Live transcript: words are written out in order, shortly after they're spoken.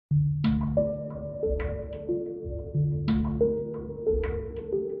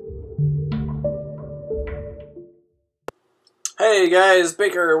Hey guys,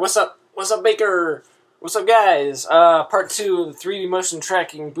 Baker, what's up? What's up, Baker? What's up, guys? Part 2 of the 3D motion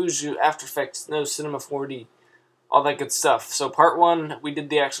tracking, Boujou, After Effects, no Cinema 4D, all that good stuff. So part 1, we did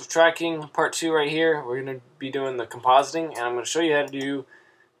the actual tracking. Part 2 right here, we're going to be doing the compositing, and I'm going to show you how to do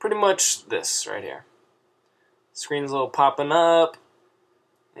pretty much this right here. Screen's a little popping up,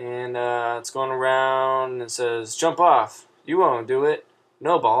 and it's going around, and it says, jump off. You won't do it.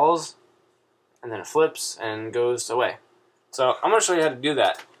 No balls. And then it flips and goes away. So I'm going to show you how to do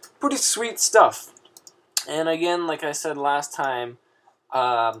that. Pretty sweet stuff. And again, like I said last time,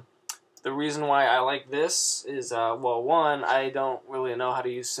 the reason why I like this is, well, one, I don't really know how to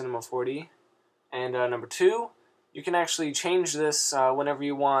use Cinema 4D. And number two, you can actually change this whenever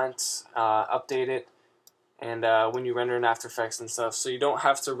you want, update it, and when you render in After Effects and stuff. So you don't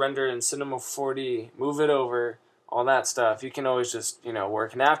have to render in Cinema 4D, move it over, all that stuff. You can always just,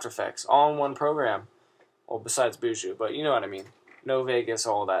 work in After Effects, all in one program. Well, besides Boujou, but you know what I mean. No Vegas,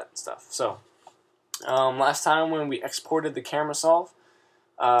 all that stuff. So, last time when we exported the camera solve,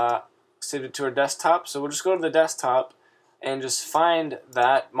 saved it to our desktop. So we'll just go to the desktop and just find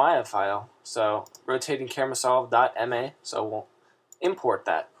that Maya file. So, rotatingcamerasolve.ma. So we'll import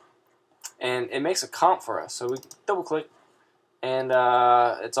that. And it makes a comp for us. So we double click, and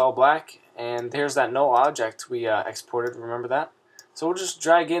it's all black. And here's that null object we exported. Remember that? So we'll just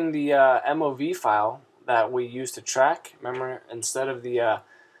drag in the MOV file that we used to track. Remember, instead of the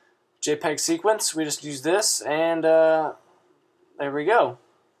JPEG sequence, we just use this, and there we go.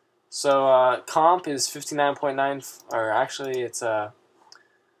 So comp is 59.9, or actually it's I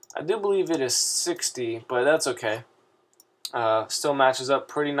do believe it is 60, but that's okay. Still matches up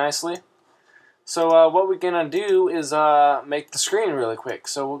pretty nicely. So what we're gonna do is make the screen really quick.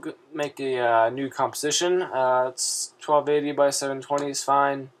 So we'll make a new composition. It's 1280 by 720 is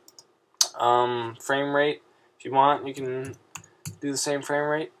fine. Frame rate, if you want, you can do the same frame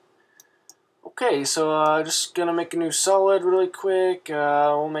rate. Okay, so just gonna make a new solid really quick.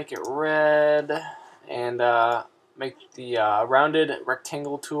 We'll make it red, and make the rounded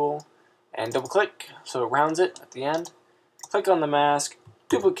rectangle tool, and double click so it rounds it at the end. Click on the mask,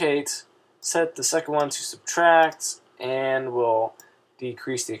 duplicate, set the second one to subtract, and we'll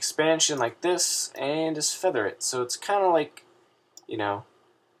decrease the expansion like this, and just feather it. So it's kind of like,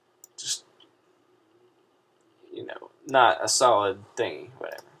 just, not a solid thingy,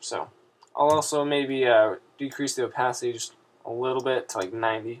 whatever. So I'll also maybe decrease the opacity just a little bit to like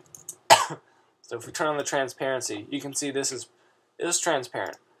 90. So if we turn on the transparency, you can see this is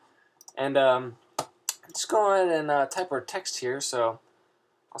transparent. And just go ahead and type our text here. So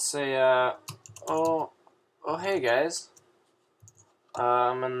I'll say, oh hey guys.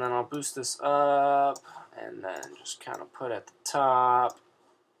 And then I'll boost this up, and then just kind of put at the top.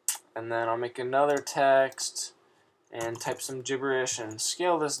 And then I'll make another text and type some gibberish and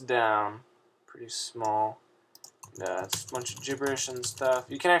scale this down pretty small. It's a bunch of gibberish and stuff.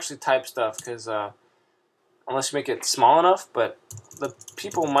 You can actually type stuff because unless you make it small enough, but the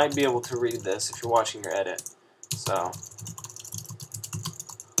people might be able to read this if you're watching your edit. So,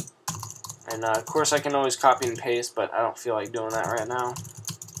 and of course I can always copy and paste, but I don't feel like doing that right now.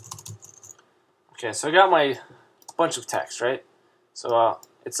 Okay, so I got my bunch of text, right? So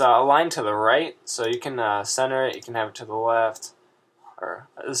it's aligned to the right, so you can center it, you can have it to the left, or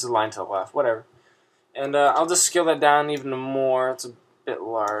this is aligned to the left, whatever. And I'll just scale that down even more. It's a bit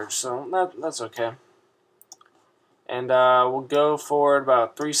large, so that's okay. And we'll go for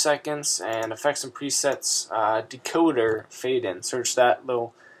about 3 seconds, and effects and presets, decoder fade in. Search that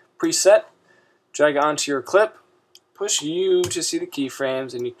little preset, drag it onto your clip, push U to see the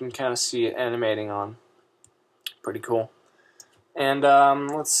keyframes, and you can kind of see it animating on. Pretty cool. And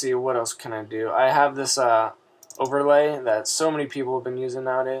let's see, what else can I do? I have this overlay that so many people have been using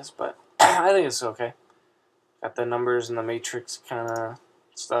nowadays, but I think it's okay. Got the numbers and the matrix kind of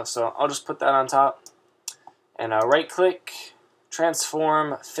stuff, so I'll just put that on top. And right click,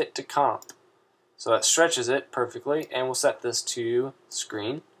 transform, fit to comp. So that stretches it perfectly, and we'll set this to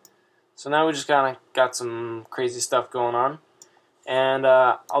screen. So now we just kind of got some crazy stuff going on. And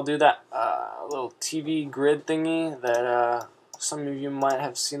I'll do that little TV grid thingy that some of you might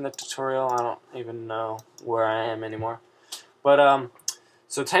have seen the tutorial. I don't even know where I am anymore. But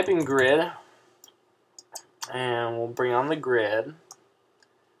so typing grid, and we'll bring on the grid.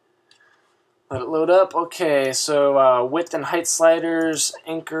 Let it load up. Okay, so width and height sliders,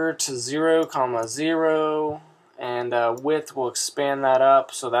 anchor to 0, 0, and width, we'll expand that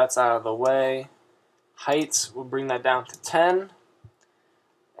up, so that's out of the way. Height, we'll bring that down to 10.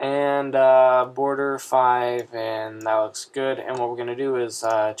 and border 5, and that looks good. And what we're going to do is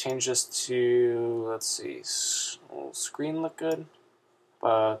change this to, let's see, will screen look good,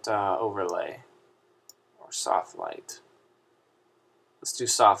 but overlay or soft light. Let's do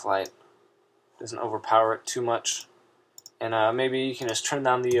soft light. Doesn't overpower it too much. And maybe you can just turn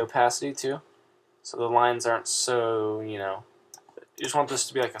down the opacity too, so the lines aren't so, you know, you just want this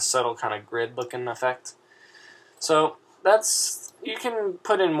to be like a subtle kind of grid looking effect. So that's, you can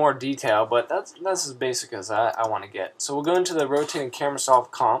put in more detail, but that's as basic as I want to get. So we'll go into the rotating camera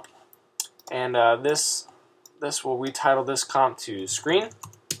solve comp, and this will retitle this comp to screen,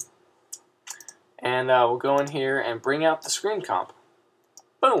 and we'll go in here and bring out the screen comp.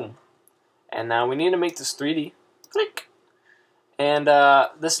 Boom! And now we need to make this 3D. Click. And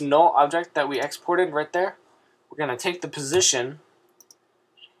this null object that we exported right there, we're going to take the position,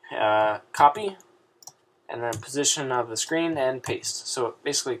 copy, and then position of the screen and paste. So it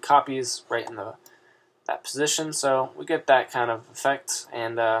basically copies right in that position. So we get that kind of effect,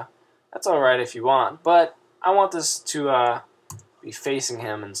 and that's alright if you want. But I want this to be facing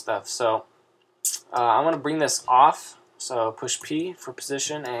him and stuff. So I'm going to bring this off. So push P for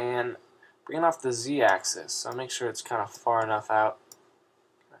position and bring it off the Z-axis. So make sure it's kind of far enough out.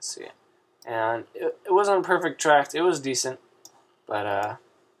 Let's see it. And it wasn't perfect tracked. It was decent, but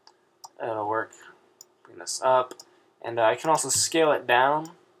it'll work. Bring this up, and I can also scale it down,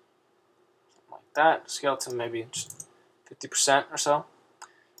 something like that. Scale it to maybe just 50% or so,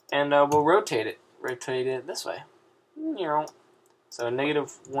 and we'll rotate it. Rotate it this way. So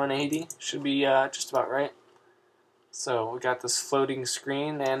negative 180 should be just about right. So we got this floating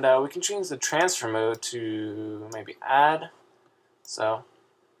screen, and we can change the transfer mode to maybe add. So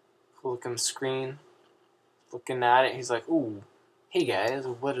cool looking screen. Looking at it, he's like, "Ooh, hey guys,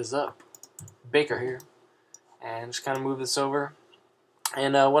 what is up? Baker here." And just kind of move this over.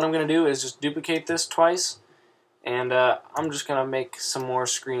 And what I'm going to do is just duplicate this twice, and I'm just going to make some more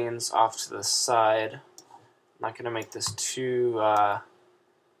screens off to the side. I'm not going to make this too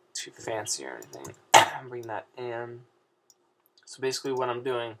fancy or anything. Bring that in. So basically what I'm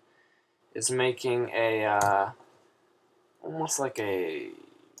doing is making a almost like a,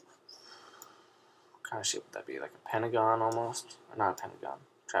 what kind of shape would that be? Like a pentagon almost? Or not a pentagon,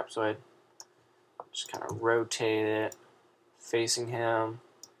 trapezoid. Just kind of rotate it, facing him,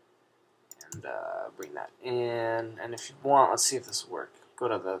 and bring that in. And if you want, let's see if this will work. Go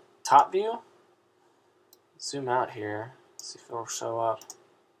to the top view, zoom out here, see if it'll show up.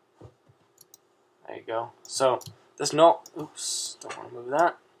 There you go. So this null, oops, don't want to move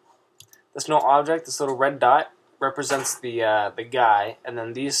that. This null object, this little red dot, represents the guy, and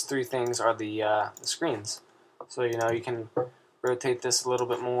then these three things are the screens. So you know you can rotate this a little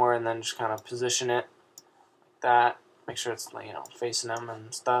bit more, and then just kind of position it like that. Make sure it's, you know, facing them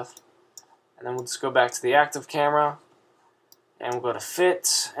and stuff. And then we'll just go back to the active camera, and we'll go to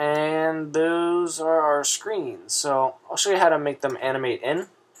fit, and those are our screens. So I'll show you how to make them animate in.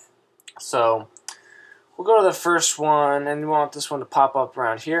 So we'll go to the first one, and we want this one to pop up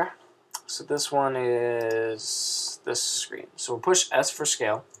around here. So this one is this screen. So we'll push S for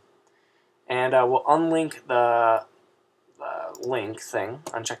scale, and we'll unlink the link thing,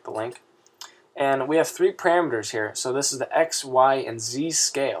 uncheck the link. And we have three parameters here. So this is the X, Y, and Z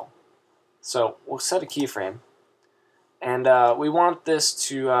scale. So we'll set a keyframe. And we want this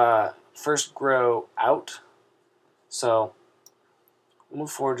to first grow out. So we'll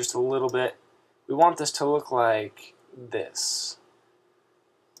move forward just a little bit. We want this to look like this.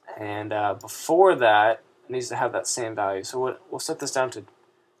 And before that, it needs to have that same value. So we'll set this down to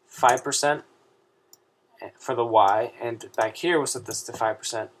 5% for the Y, and back here we'll set this to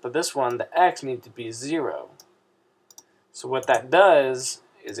 5%. But this one, the X, needs to be 0. So what that does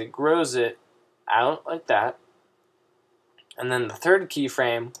is it grows it out like that, and then the third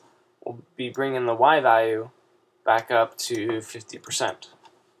keyframe will be bringing the Y value back up to 50%.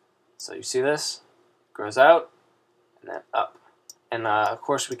 So you see this? Grows out, and then up. And of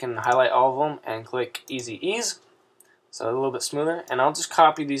course we can highlight all of them and click Easy Ease, so a little bit smoother. And I'll just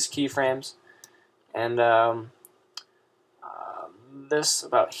copy these keyframes, and this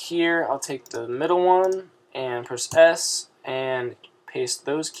about here, I'll take the middle one and press S and paste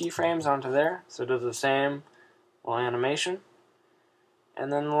those keyframes onto there, so it does the same little animation.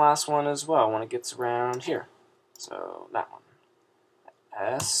 And then the last one as well when it gets around here, so that one,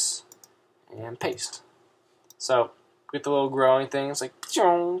 S and paste. So get the little growing thing. It's like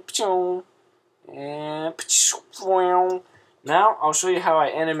and now I'll show you how I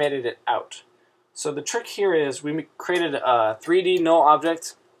animated it out. So the trick here is we created a 3D null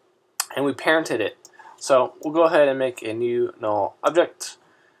object and we parented it. So we'll go ahead and make a new null object.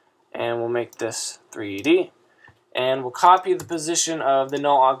 and we'll make this 3D. And we'll copy the position of the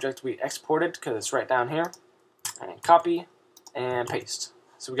null object we exported because it's right down here. And copy and paste.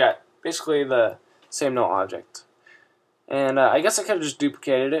 So we got basically the same null object. And I guess I could have just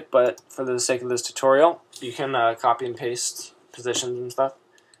duplicated it, but for the sake of this tutorial, you can copy and paste positions and stuff.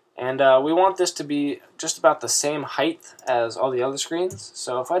 And we want this to be just about the same height as all the other screens.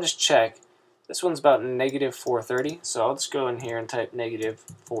 So if I just check, this one's about -430. So I'll just go in here and type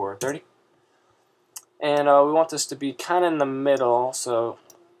 -430. And we want this to be kind of in the middle, so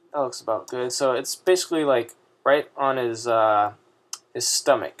that looks about good. So it's basically like right on his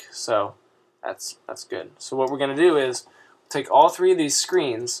stomach. So that's good. So what we're gonna do is take all three of these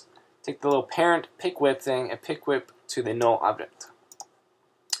screens, take the little parent pick whip thing, and pick whip to the null object.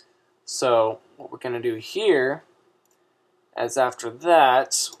 So what we're gonna do here is after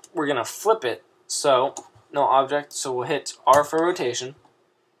that we're gonna flip it. So null object. So we'll hit R for rotation.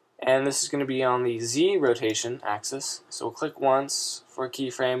 And this is going to be on the Z rotation axis. So we'll click once for a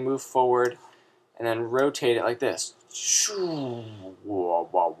keyframe, move forward, and then rotate it like this.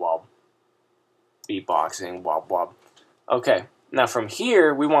 Beatboxing, wob wob. Okay, now from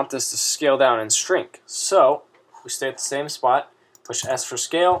here, we want this to scale down and shrink. So we stay at the same spot, push S for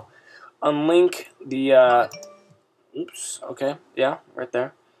scale, unlink the, oops, okay, yeah, right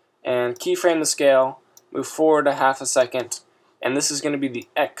there. And keyframe the scale, move forward a half a second. And this is going to be the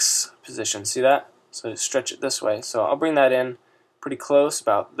X position. See that? So stretch it this way. So I'll bring that in pretty close,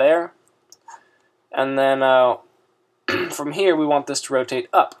 about there. And then from here, we want this to rotate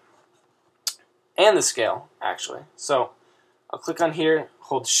up. And the scale, actually. So I'll click on here,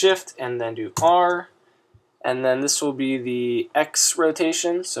 hold Shift, and then do R. And then this will be the X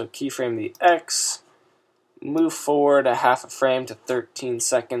rotation. So keyframe the X. Move forward a half a frame to 13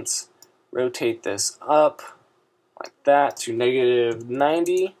 seconds. Rotate this up. Like that to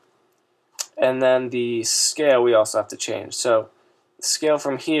 -90, and then the scale we also have to change. So the scale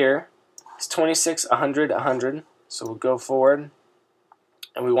from here is 26, 100, 100. So we'll go forward,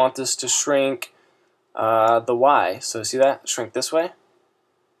 and we want this to shrink the Y. So see that? Shrink this way.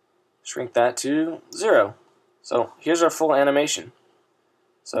 Shrink that to 0. So here's our full animation.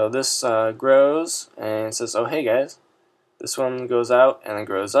 So this grows and it says, "Oh hey guys," this one goes out and then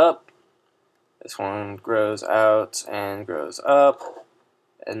grows up. This one grows out and grows up,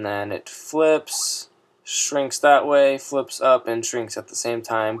 and then it flips, shrinks that way, flips up, and shrinks at the same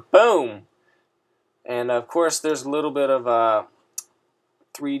time. Boom! And of course, there's a little bit of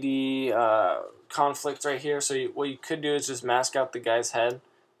 3D conflict right here, so what you could do is just mask out the guy's head,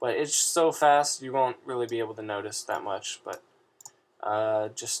 but it's so fast you won't really be able to notice that much, but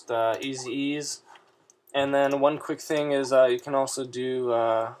just easy ease. And then one quick thing is you can also do,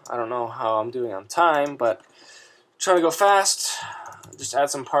 I don't know how I'm doing on time, but trying to go fast, just add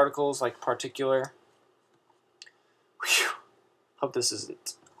some particles like particular. Whew. Hope this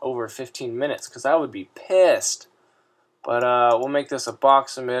isn't over 15 minutes because I would be pissed. But we'll make this a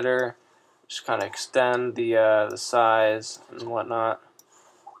box emitter, just kind of extend the size and whatnot.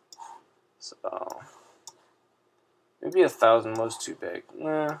 So maybe 1,000 was too big.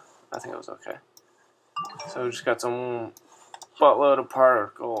 Nah, I think it was okay. So we just got some buttload of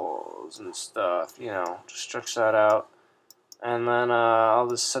particles and stuff, you know, just stretch that out. And then I'll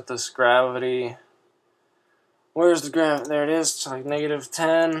just set this gravity. Where's the gravity? There it is, it's like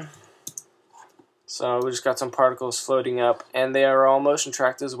 -10. So we just got some particles floating up, and they are all motion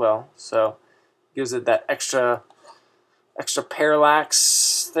tracked as well. So it gives it that extra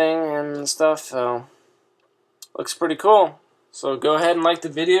parallax thing and stuff. So looks pretty cool. So go ahead and like the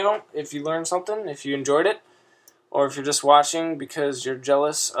video if you learned something, if you enjoyed it, or if you're just watching because you're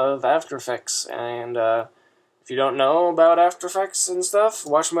jealous of After Effects. And if you don't know about After Effects and stuff,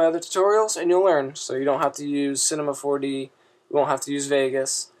 watch my other tutorials and you'll learn. So you don't have to use Cinema 4D, you won't have to use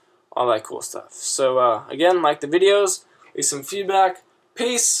Vegas, all that cool stuff. So again, like the videos, leave some feedback,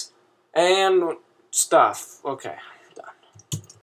 peace, and stuff. Okay.